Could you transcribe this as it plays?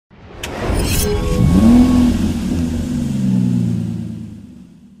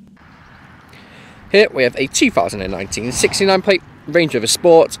Here we have a 2019 69 plate Range Rover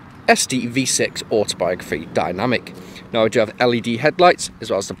Sport SDV6 Autobiography Dynamic. Now I do have LED headlights as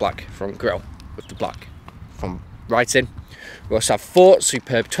well as the black front grille with the black from right in. We also have 4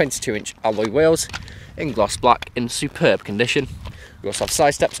 superb 22-inch alloy wheels in gloss black in superb condition. We also have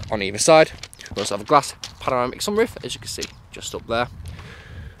side steps on either side. We also have a glass panoramic sunroof, as you can see just up there.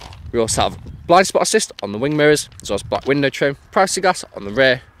 We also have blind spot assist on the wing mirrors, as well as black window trim, privacy glass on the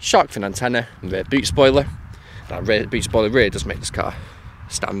rear, shark fin antenna and rear boot spoiler. That rear boot spoiler really does make this car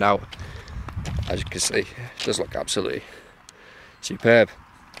stand out. As you can see, it does look absolutely superb.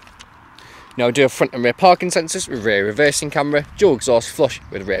 Now I do have front and rear parking sensors with rear reversing camera, dual exhaust flush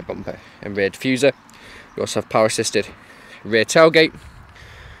with rear bumper and rear diffuser. We also have power assisted rear tailgate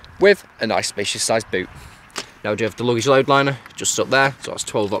with a nice spacious sized boot. Now I do have the luggage load liner just up there, so that's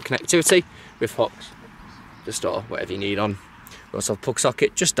 12-volt connectivity with hooks to store whatever you need on. We also have a plug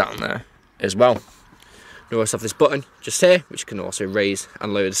socket just down there as well. We also have this button just here, which can also raise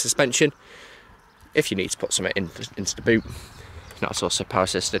and lower the suspension if you need to put something into the boot. Now it's also power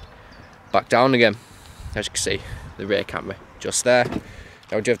assisted back down again. As you can see, the rear camera just there.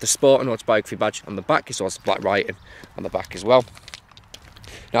 Now we do have the Sport and Autobiography badge on the back, as well as the black writing on the back as well.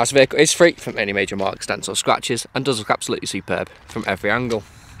 Now this vehicle is free from any major marks, dents or scratches and does look absolutely superb from every angle.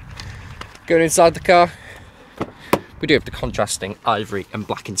 Going inside the car, we do have the contrasting ivory and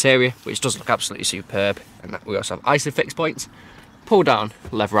black interior, which does look absolutely superb. And we also have ISOFIX points, pull down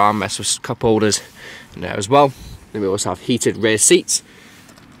leather armrests with cup holders in there as well. Then we also have heated rear seats.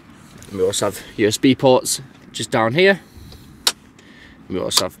 And we also have USB ports just down here. And we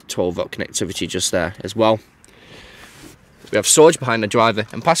also have 12-volt connectivity just there as well. We have storage behind the driver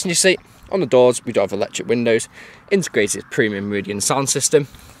and passenger seat. On the doors we do have electric windows, integrated premium Meridian sound system.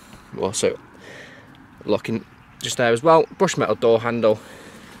 We're also looking just there as well, brushed metal door handle,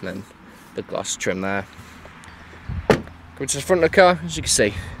 and then the glass trim there. Coming to the front of the car, as you can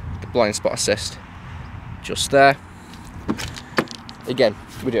see, the blind spot assist just there. Again,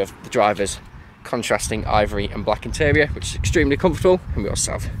 we do have the driver's contrasting ivory and black interior, which is extremely comfortable, and we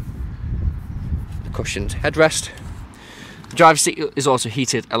also have the cushioned headrest. The driver's seat is also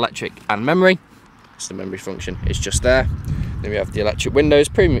heated, electric and memory, so the memory function is just there. Then we have the electric windows,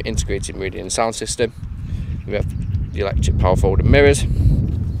 premium integrated Meridian sound system. We have the electric power folding mirrors.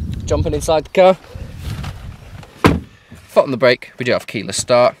 Jumping inside the car, foot on the brake, we do have keyless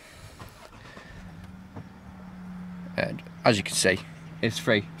start. And as you can see, it's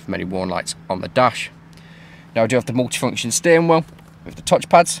free from any warning lights on the dash. Now we do have the multifunction steering wheel with the touch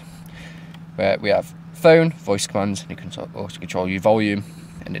pads, where we have phone, voice commands, and you can also control your volume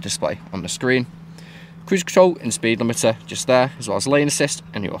and the display on the screen. Cruise control and speed limiter just there, as well as lane assist,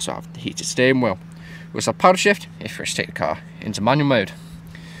 and you also have the heated steering wheel. We also have paddle shift if you wish to take the car into manual mode.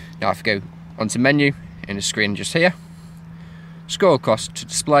 Now if you go onto menu in the screen just here, scroll across to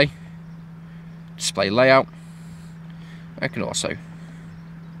display layout. I can also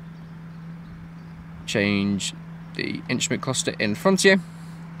change the instrument cluster in front of you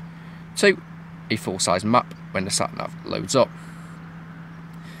to a full-size map when the sat nav loads up.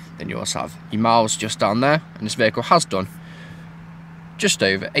 Then you also have your miles just down there, and this vehicle has done just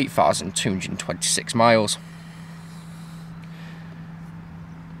over 8,226 miles.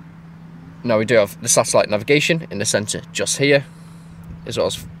 Now we do have the satellite navigation in the centre just here, as well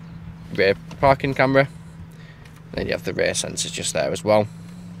as rear parking camera. Then you have the rear sensors just there as well.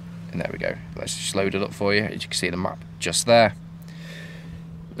 And there we go, let's just load it up for you. As you can see, the map just there.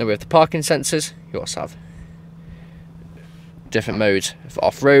 Then we have the parking sensors. You also have different modes for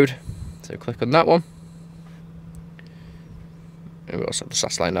off-road, so click on that one. And we also have the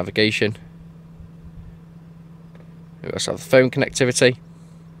satellite navigation. We also have the phone connectivity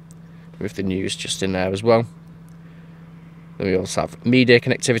with the news just in there as well. Then we also have media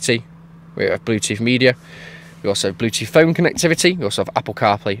connectivity. We have Bluetooth media. We also have Bluetooth phone connectivity. We also have Apple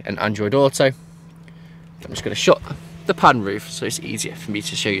CarPlay and Android Auto. I'm just going to shut the pan roof so it's easier for me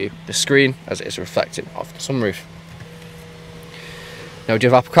to show you the screen as it is reflecting off the sunroof. Now we do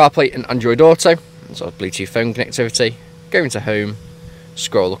have Apple CarPlay and Android Auto, and so Bluetooth phone connectivity. Go into home,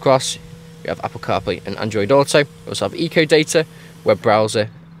 scroll across, we have Apple CarPlay and Android Auto. We also have eco data, web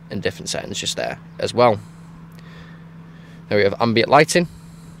browser and different settings just there as well. Now we have ambient lighting.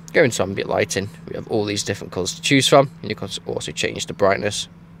 Go into ambient lighting, we have all these different colours to choose from, and you can also change the brightness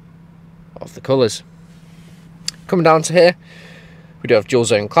of the colours. Coming down to here, we do have dual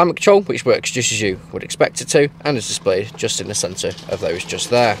zone climate control, which works just as you would expect it to, and is displayed just in the centre of those just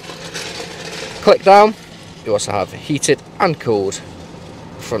there. Click down, you also have heated and cooled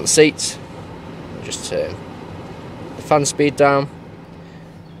front seats. Just turn the fan speed down,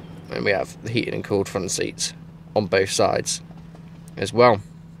 And we have the heated and cooled front seats on both sides as well.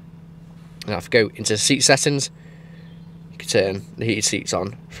 Now if we go into the seat settings, you can turn the heated seats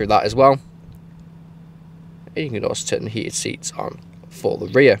on through that as well. And you can also turn the heated seats on for the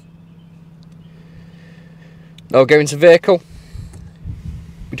rear. Now we'll go into vehicle.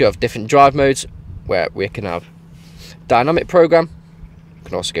 We do have different drive modes where we can have dynamic program. We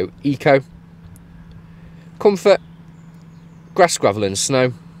can also go eco, comfort, grass, gravel and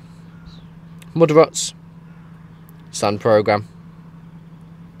snow, mud ruts, sand program,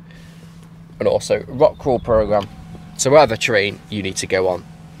 and also rock crawl program. So whatever terrain you need to go on,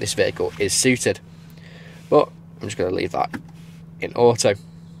 this vehicle is suited. But I'm just going to leave that in auto.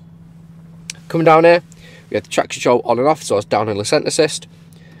 Coming down here, we have the traction control on and off, so it's downhill ascent assist.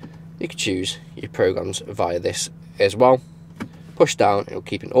 You can choose your programs via this as well. Push down, it'll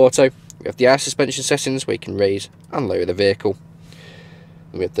keep in auto. We have the air suspension settings where you can raise and lower the vehicle.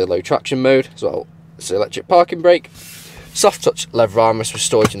 And we have the low traction mode as well. It's the electric parking brake. Soft touch leather armrest with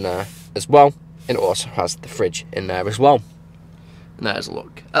storage in there as well. And it also has the fridge in there as well. And there's a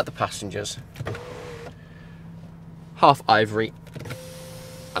look at the passengers. Half ivory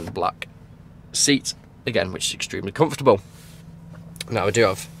and black seat, again, which is extremely comfortable. Now we do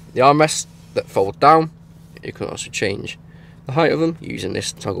have the armrests that fold down. You can also change the height of them using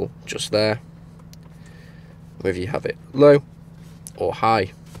this toggle just there, whether you have it low or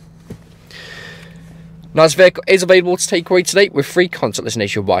high. Now this vehicle is available to take away today with free contactless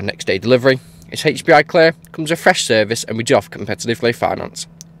nationwide next day delivery. It's HPI clear, comes with fresh service, and we do offer competitive low finance.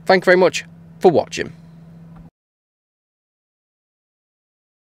 Thank you very much for watching.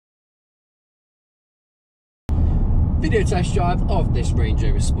 Video test drive of this Range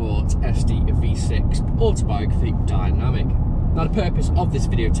Rover Sport SDV6 Autobiography Dynamic. Now the purpose of this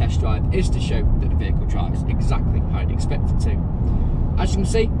video test drive is to show that the vehicle drives exactly how I'd expect it to. As you can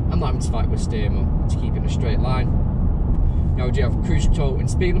see, I'm not having to fight with steering wheel to keep it in a straight line. Now we do have cruise control and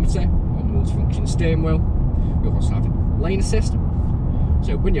speed limiter on the multifunction steering wheel. We also have lane assist.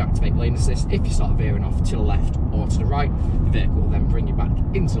 So when you activate lane assist, if you start veering off to the left or to the right, the vehicle will then bring you back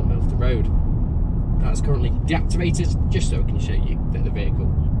into the middle of the road. That's currently deactivated, just so I can show you that the vehicle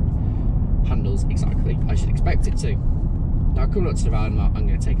handles exactly as you'd expect it to. Now coming up to the roundabout, I'm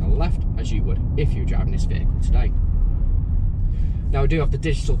going to take a left as you would if you were driving this vehicle today. Now we do have the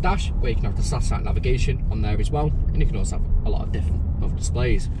digital dash where you can have the satellite navigation on there as well, and you can also have a lot of different other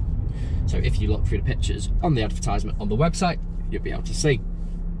displays. So if you look through the pictures on the advertisement on the website, you'll be able to see.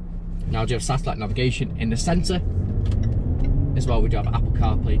 Now we do have satellite navigation in the centre. As well, we do have Apple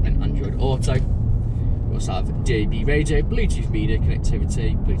CarPlay and Android Auto. We also have DAB radio, Bluetooth media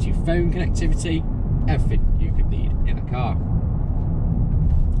connectivity, Bluetooth phone connectivity, everything you could need in a car.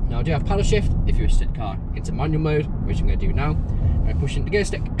 Now I do have paddle shift if you wish to set the car into manual mode, which I'm going to do now. I'm pushing the gear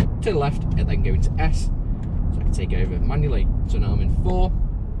stick to the left and then go into S, so I can take it over manually. So now I'm in 4,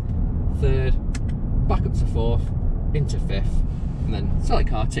 3rd, back up to 4th, into 5th, and then select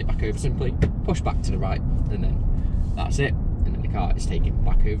car, take back over simply, push back to the right, and then that's it. And then the car is taken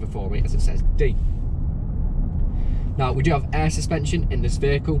back over for me as it says D. Now we do have air suspension in this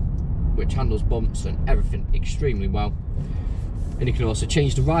vehicle, which handles bumps and everything extremely well. And you can also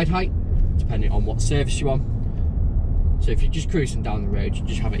change the ride height depending on what service you're on. So if you're just cruising down the road, you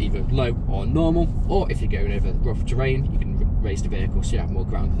just have it either low or normal, or if you're going over rough terrain, you can raise the vehicle so you have more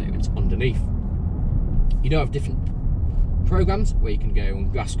ground clearance underneath. You do have different programs where you can go on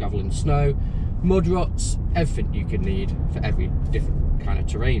grass, gravel and snow, mud ruts, everything you can need for every different kind of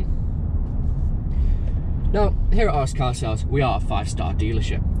terrain. Now, here at RS Car Sales, we are a 5-star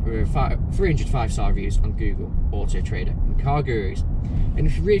dealership. We're 300 5-star reviews on Google, Autotrader and Car Gurus. And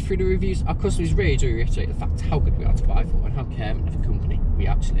if you read through the reviews, our customers really do reiterate the fact how good we are to buy for and how caring of a company we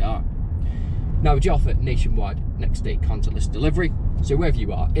actually are. Now, we do offer nationwide next day contactless delivery, so wherever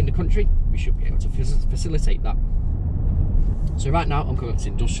you are in the country, we should be able to facilitate that. So right now, I'm coming up to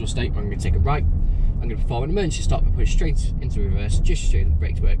the industrial state where I'm going to take a right. I'm going to perform an emergency stop and push straight into reverse, just to show the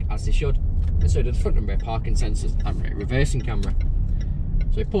brakes work as they should. And so do the front and rear parking sensors and rear reversing camera.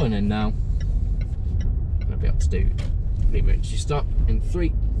 So pulling in now, I'm going to be able to do the emergency stop in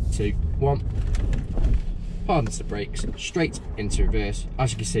 3, 2, 1. Hardens the brakes, straight into reverse.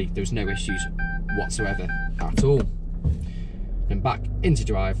 As you can see, there was no issues whatsoever at all. Then back into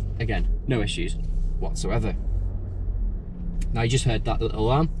drive, again, no issues whatsoever. Now you just heard that little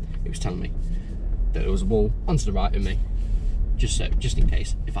alarm. It was telling me that there was a wall onto the right of me, just in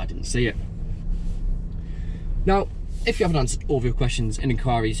case if I didn't see it. Now, if you haven't answered all of your questions and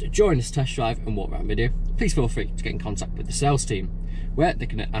inquiries during this test drive and walk around video, please feel free to get in contact with the sales team, where they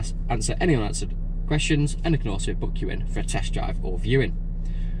can answer any unanswered questions, and they can also book you in for a test drive or viewing.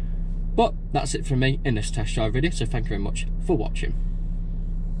 But that's it from me in this test drive video, so thank you very much for watching.